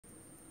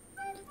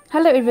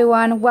Hello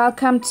everyone,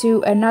 welcome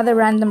to another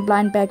random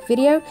blind bag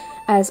video.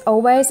 As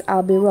always,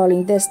 I'll be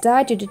rolling this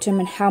die to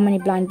determine how many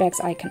blind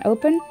bags I can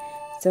open.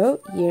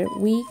 So here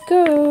we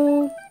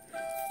go.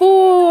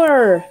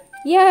 4!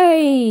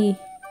 Yay!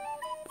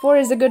 4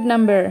 is a good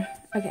number.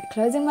 Okay,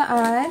 closing my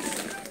eyes.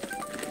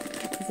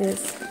 This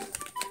is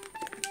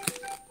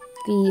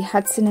the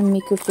Hatsune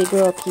Miku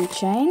figure or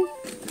keychain.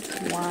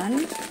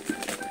 1.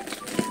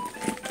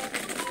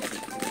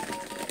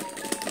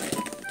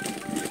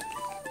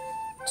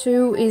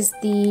 Two is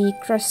the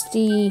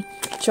crusty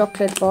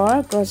chocolate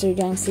bar, Grossery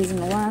Gang Season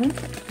 1.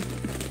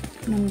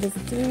 Number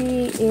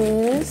 3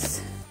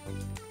 is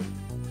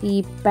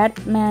the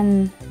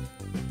Batman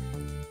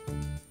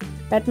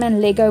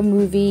Lego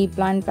Movie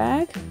blind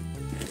bag.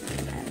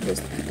 And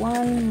just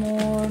one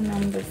more,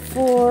 number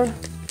 4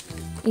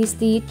 is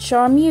the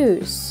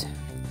Charmeuse.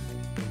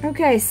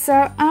 Okay,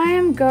 so I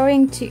am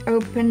going to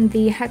open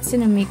the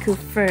Hatsune Miku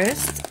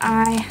first.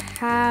 I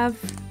have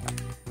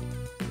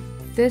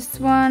this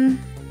one,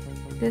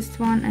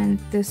 and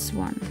this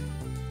one.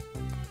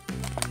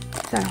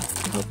 So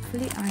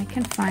hopefully I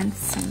can find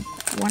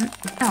someone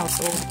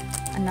else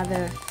or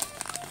another.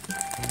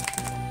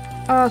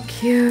 Oh,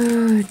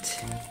 cute!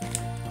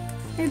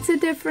 It's a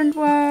different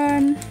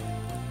one,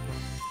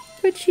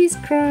 but she's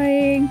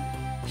crying.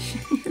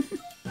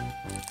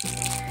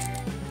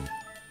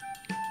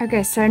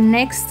 Okay, so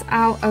next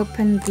I'll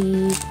open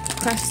the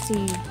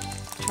crusty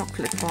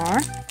chocolate bar.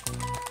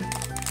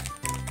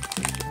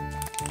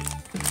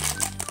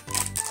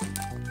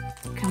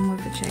 Come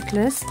with a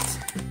checklist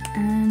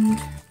and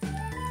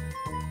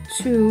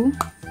 2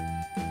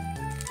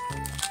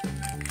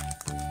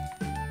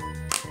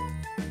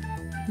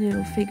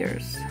 little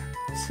figures.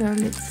 So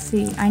let's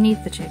see, I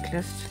need the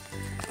checklist.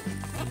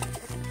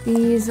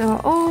 These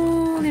are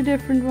all the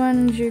different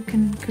ones you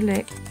can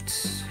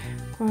collect.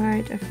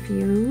 Quite a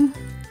few.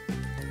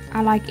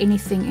 I like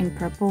anything in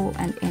purple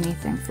and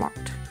anything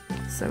flocked.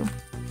 So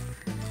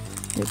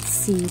let's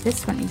see,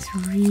 this one is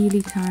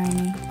really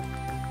tiny.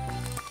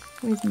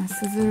 Where's my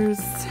scissors?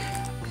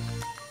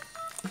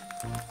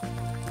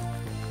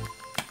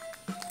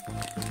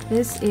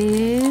 This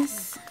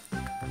is...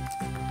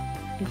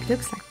 it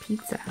looks like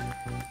pizza.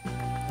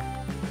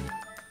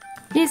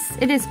 Yes,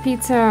 it is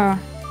pizza.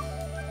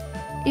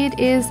 It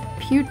is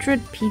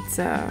putrid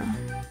pizza.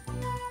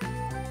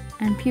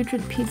 And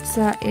putrid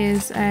pizza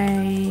is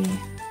a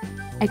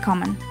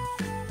common.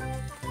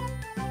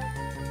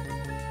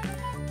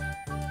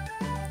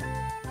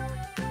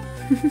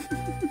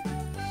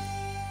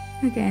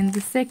 Okay, and the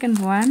second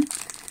one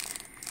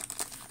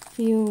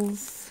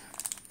feels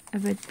a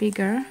bit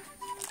bigger.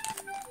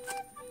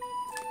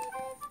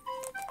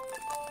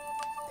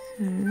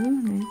 So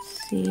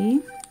let's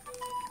see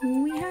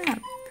who we have.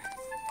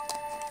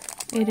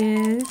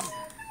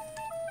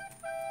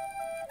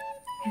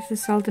 It's the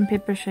salt and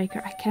pepper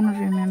shaker. I cannot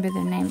remember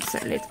the name, so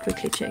let's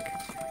quickly check.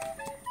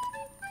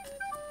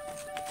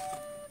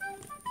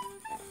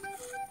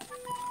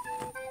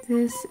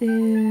 This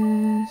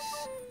is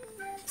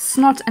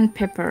Snot and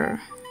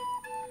Pepper.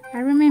 I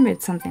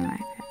remembered something like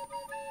that.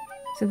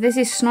 So this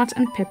is Snot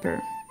and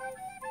Pepper.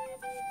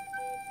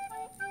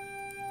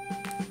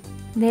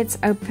 Let's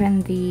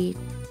open the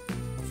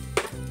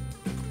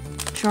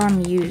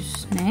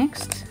Charmeuse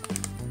next.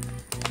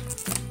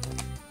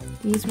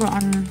 These were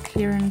on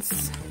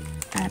clearance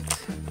at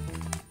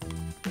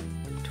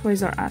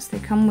Toys R Us. They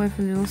come with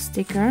a little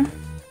sticker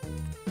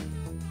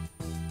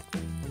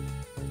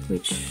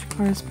which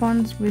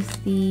corresponds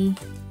with the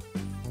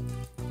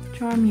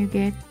charm you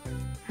get.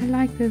 I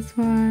like this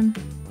one.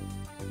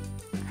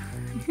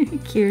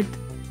 Cute.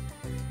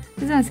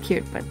 This one's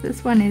cute, but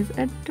this one is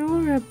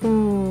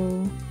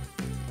adorable.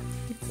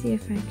 Let's see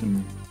if I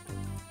can...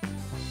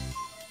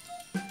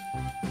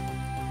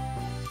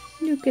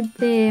 look at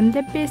them,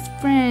 they're best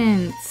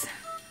friends.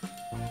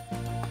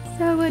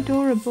 So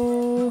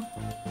adorable.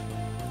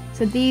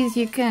 So these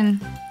you can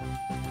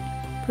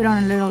put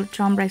on a little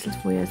charm bracelet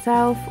for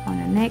yourself, on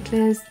a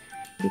necklace.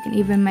 You can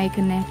even make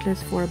a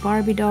necklace for a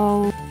Barbie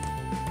doll.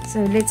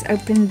 So let's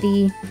open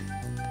the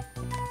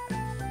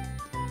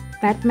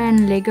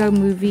Batman Lego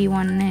Movie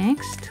one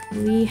next.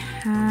 We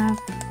have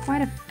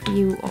quite a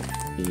few of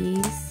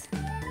these.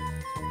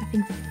 I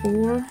think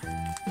 4.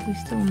 We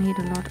still need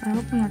a lot. I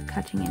hope I'm not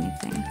cutting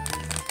anything.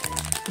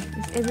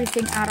 Is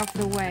everything out of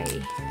the way?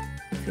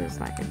 It feels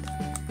like it.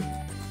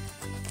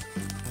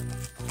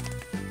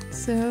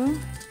 So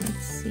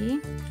let's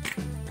see.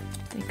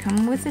 They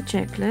come with a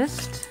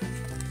checklist.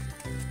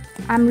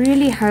 I'm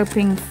really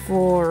hoping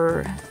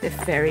for the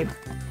fairy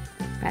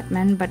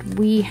Batman, but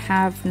we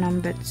have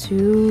number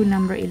 2,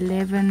 number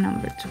 11,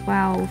 number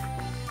 12,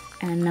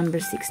 and number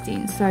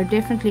 16. So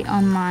definitely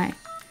on my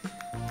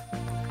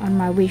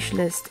wish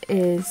list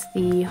is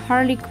the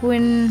Harley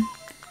Quinn,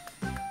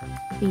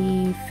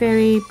 the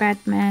fairy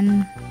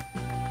Batman.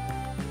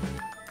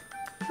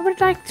 I would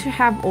like to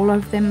have all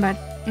of them, but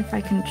if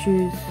I can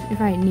choose,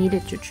 if I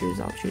needed to choose,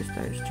 I'll choose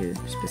those 2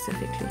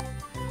 specifically.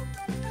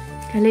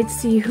 Okay, let's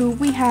see who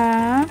we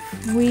have.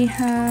 We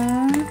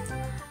have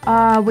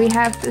We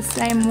have the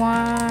same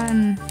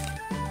one.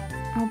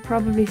 I'll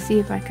probably see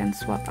if I can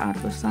swap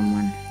out with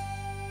someone.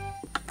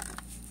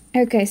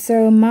 Okay,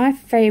 so my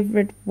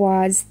favorite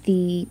was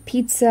the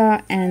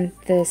pizza and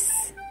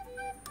this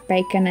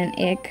bacon and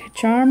egg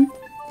charm.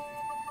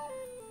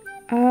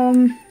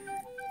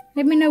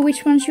 Let me know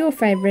which one's your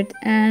favorite,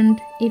 and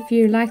if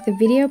you like the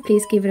video,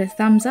 please give it a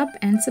thumbs up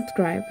and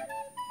subscribe.